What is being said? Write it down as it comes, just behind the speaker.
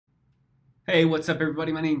Hey, what's up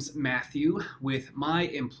everybody? My name's Matthew with My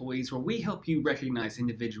Employees, where we help you recognize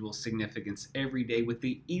individual significance every day with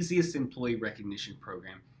the easiest employee recognition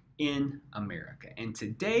program in America. And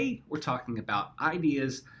today we're talking about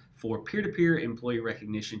ideas for peer-to-peer employee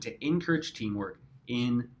recognition to encourage teamwork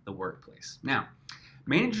in the workplace. Now,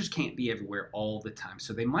 managers can't be everywhere all the time,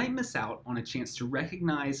 so they might miss out on a chance to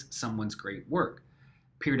recognize someone's great work.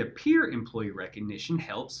 Peer-to-peer employee recognition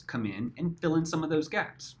helps come in and fill in some of those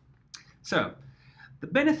gaps. So, the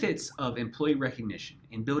benefits of employee recognition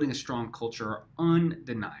in building a strong culture are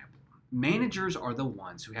undeniable. Managers are the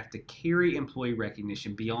ones who have to carry employee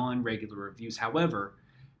recognition beyond regular reviews. However,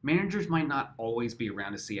 managers might not always be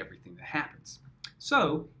around to see everything that happens.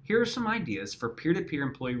 So, here are some ideas for peer-to-peer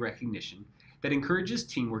employee recognition that encourages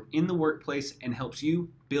teamwork in the workplace and helps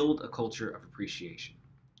you build a culture of appreciation.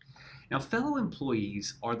 Now, fellow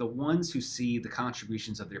employees are the ones who see the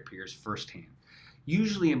contributions of their peers firsthand.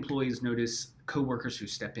 Usually employees notice coworkers who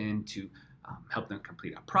step in to help them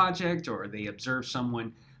complete a project, or they observe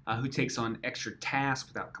someone who takes on extra tasks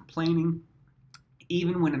without complaining.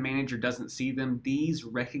 Even when a manager doesn't see them, these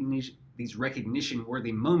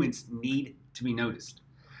recognition-worthy moments need to be noticed.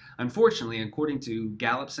 Unfortunately, according to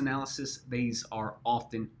Gallup's analysis, these are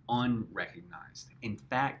often unrecognized. In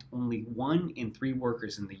fact, only 1 in 3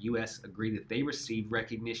 workers in the U.S. agree that they received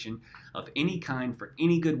recognition of any kind for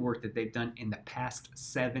any good work that they've done in the past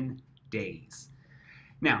 7 days.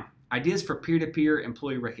 Now, ideas for peer-to-peer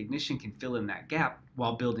employee recognition can fill in that gap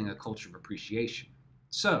while building a culture of appreciation.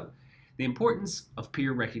 So, the importance of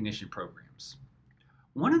peer recognition programs.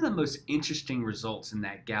 One of the most interesting results in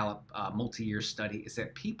that Gallup multi-year study is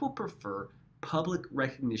that people prefer public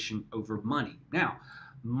recognition over money. Now,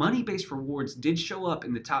 money-based rewards did show up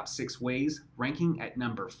in the top 6 ways, ranking at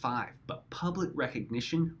number 5, but public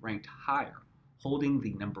recognition ranked higher, holding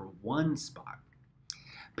the number 1 spot.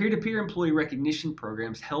 Peer-to-peer employee recognition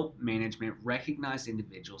programs help management recognize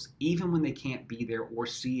individuals even when they can't be there or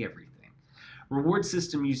see everything. Reward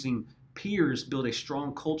system using peers build a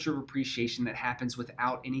strong culture of appreciation that happens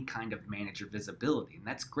without any kind of manager visibility. And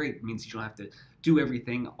that's great. It means you don't have to do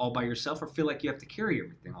everything all by yourself or feel like you have to carry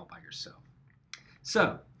everything all by yourself.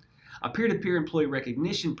 So, a peer-to-peer employee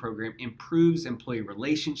recognition program improves employee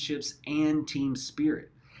relationships and team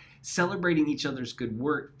spirit. Celebrating each other's good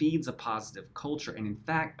work feeds a positive culture, and in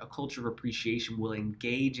fact, a culture of appreciation will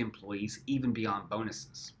engage employees even beyond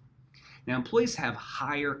bonuses. Now, employees have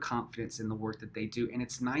higher confidence in the work that they do, and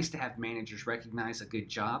it's nice to have managers recognize a good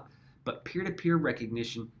job, but peer-to-peer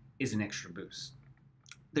recognition is an extra boost.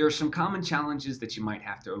 There are some common challenges that you might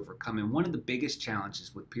have to overcome, and one of the biggest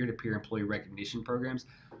challenges with peer-to-peer employee recognition programs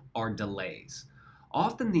are delays.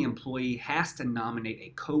 Often the employee has to nominate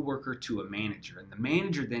a coworker to a manager, and the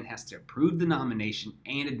manager then has to approve the nomination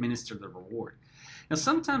and administer the reward. Now,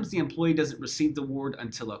 sometimes the employee doesn't receive the award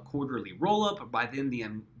until a quarterly roll-up, or by then the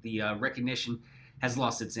recognition has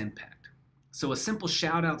lost its impact. So a simple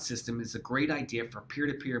shout-out system is a great idea for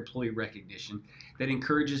peer-to-peer employee recognition that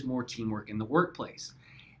encourages more teamwork in the workplace.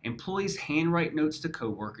 Employees handwrite notes to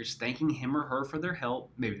coworkers thanking him or her for their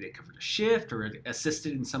help. Maybe they covered a shift or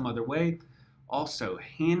assisted in some other way. Also,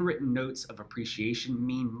 handwritten notes of appreciation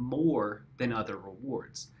mean more than other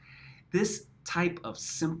rewards. This type of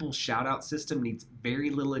simple shout-out system needs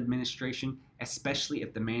very little administration, especially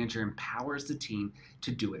if the manager empowers the team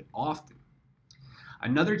to do it often.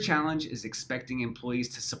 Another challenge is expecting employees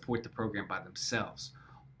to support the program by themselves.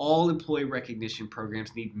 All employee recognition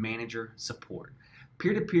programs need manager support.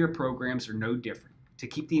 Peer-to-peer programs are no different. To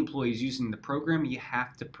keep the employees using the program, you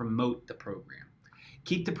have to promote the program.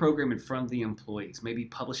 Keep the program in front of the employees. Maybe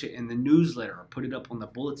publish it in the newsletter or put it up on the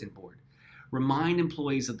bulletin board. Remind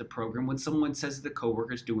employees of the program. When someone says the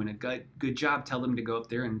coworker's doing a good job, tell them to go up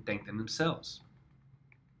there and thank them themselves.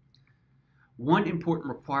 One important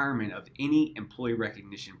requirement of any employee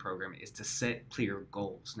recognition program is to set clear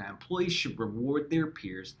goals. Now, employees should reward their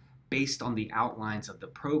peers based on the outlines of the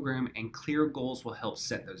program, and clear goals will help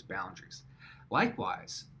set those boundaries.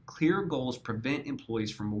 Likewise, clear goals prevent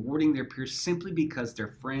employees from rewarding their peers simply because they're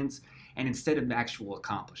friends and instead of actual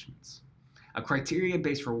accomplishments. A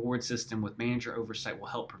criteria-based reward system with manager oversight will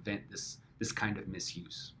help prevent this kind of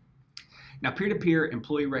misuse. Now, peer-to-peer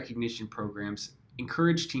employee recognition programs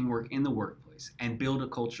encourage teamwork in the workplace and build a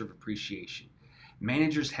culture of appreciation.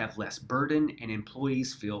 Managers have less burden and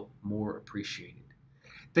employees feel more appreciated.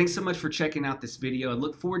 Thanks so much for checking out this video. I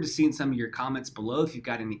look forward to seeing some of your comments below if you've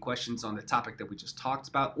got any questions on the topic that we just talked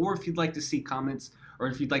about, or if you'd like to see comments, or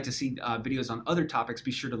if you'd like to see videos on other topics,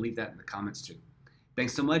 be sure to leave that in the comments too.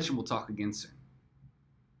 Thanks so much, and we'll talk again soon.